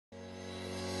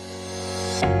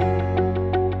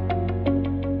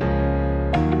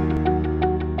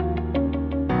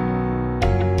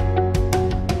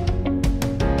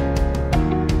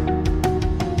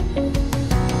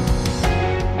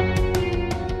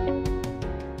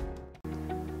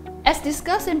As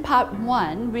discussed in part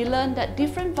 1, we learned that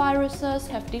different viruses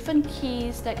have different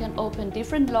keys that can open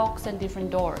different locks and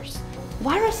different doors.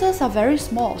 Viruses are very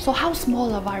small, so how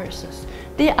small are viruses?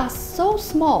 They are so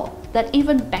small that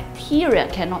even bacteria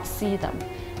cannot see them.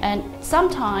 And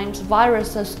sometimes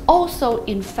viruses also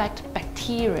infect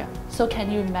bacteria. So can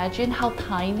you imagine how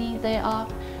tiny they are?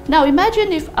 Now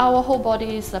imagine if our whole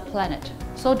body is a planet.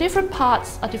 So different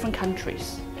parts are different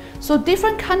countries. So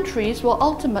different countries will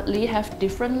ultimately have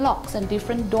different locks and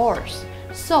different doors.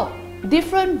 So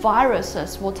different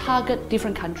viruses will target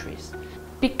different countries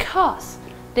because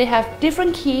they have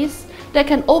different keys that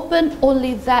can open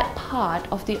only that part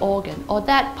of the organ or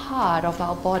that part of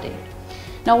our body.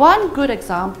 Now one good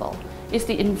example is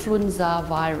the influenza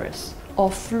virus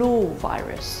or flu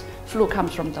virus. Flu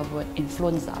comes from the word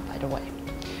influenza, by the way.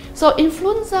 So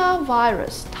influenza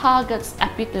virus targets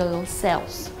epithelial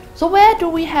cells. So where do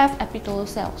we have epithelial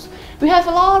cells? We have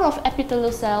a lot of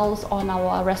epithelial cells on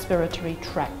our respiratory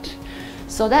tract.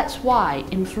 So that's why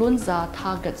influenza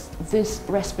targets this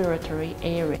respiratory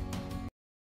area.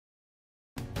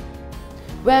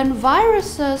 When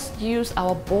viruses use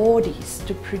our bodies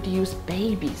to produce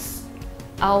babies,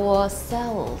 our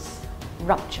cells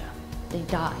rupture, they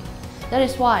die. That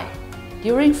is why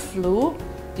during flu,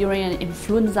 during an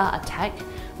influenza attack,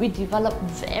 we develop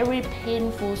very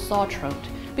painful sore throat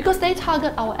because they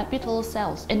target our epithelial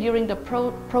cells, and during the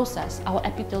process, our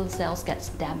epithelial cells get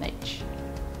damaged.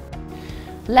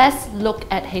 Let's look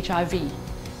at HIV.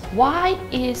 Why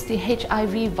is the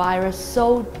HIV virus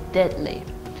so deadly?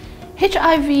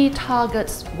 HIV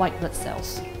targets white blood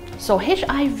cells. So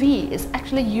HIV is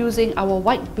actually using our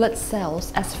white blood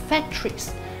cells as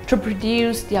factories to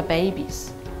produce their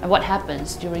babies. And what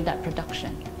happens during that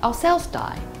production? Our cells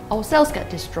die, our cells get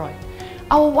destroyed.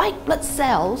 Our white blood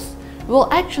cells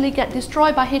will actually get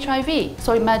destroyed by HIV.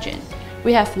 So imagine,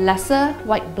 we have lesser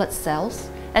white blood cells,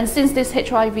 and since this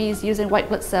HIV is using white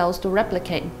blood cells to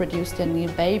replicate and produce their new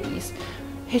babies,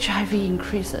 HIV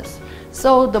increases.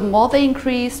 So the more they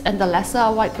increase and the lesser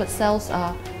our white blood cells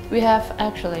are, we have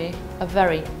actually a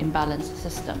very imbalanced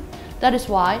system. That is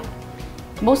why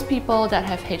most people that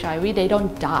have HIV, they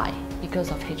don't die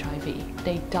because of HIV.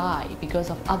 They die because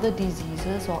of other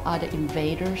diseases or other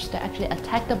invaders that actually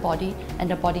attack the body and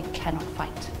the body cannot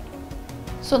fight.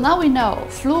 So now we know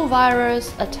flu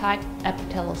virus attack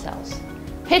epithelial cells.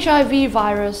 HIV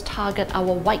virus target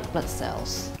our white blood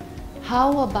cells.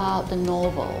 How about the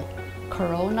novel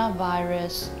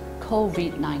coronavirus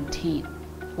COVID-19?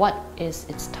 What is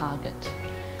its target?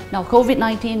 Now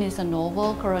COVID-19 is a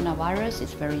novel coronavirus,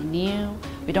 it's very new,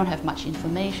 we don't have much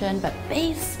information, but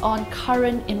based on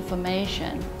current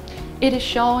information, it is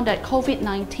shown that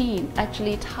COVID-19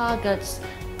 actually targets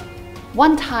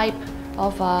one type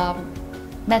of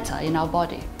matter in our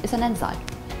body. It's an enzyme.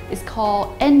 It's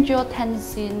called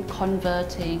angiotensin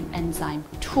converting enzyme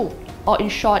 2, or in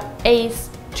short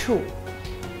ACE2.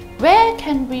 Where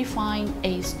can we find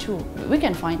ACE2? We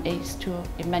can find ACE2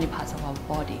 in many parts of our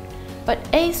body. But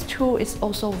ACE2 is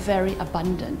also very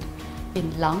abundant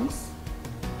in lungs,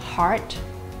 heart,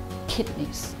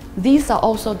 kidneys. These are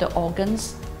also the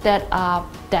organs that are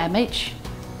damaged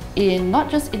in not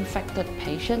just infected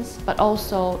patients, but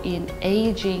also in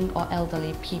aging or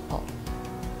elderly people.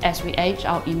 As we age,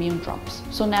 our immune drops.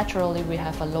 So naturally, we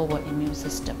have a lower immune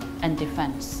system and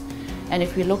defense. And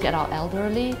if we look at our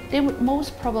elderly, they would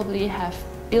most probably have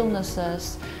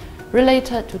illnesses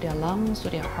related to their lungs, to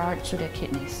their heart, to their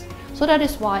kidneys. So that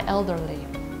is why elderly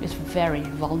is very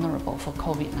vulnerable for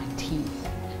COVID-19.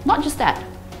 Not just that,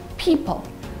 people,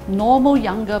 normal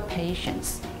younger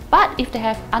patients, but if they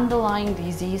have underlying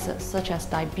diseases such as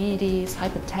diabetes,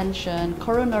 hypertension,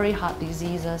 coronary heart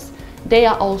diseases, they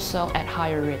are also at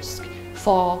higher risk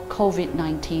for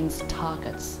COVID-19's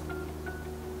targets.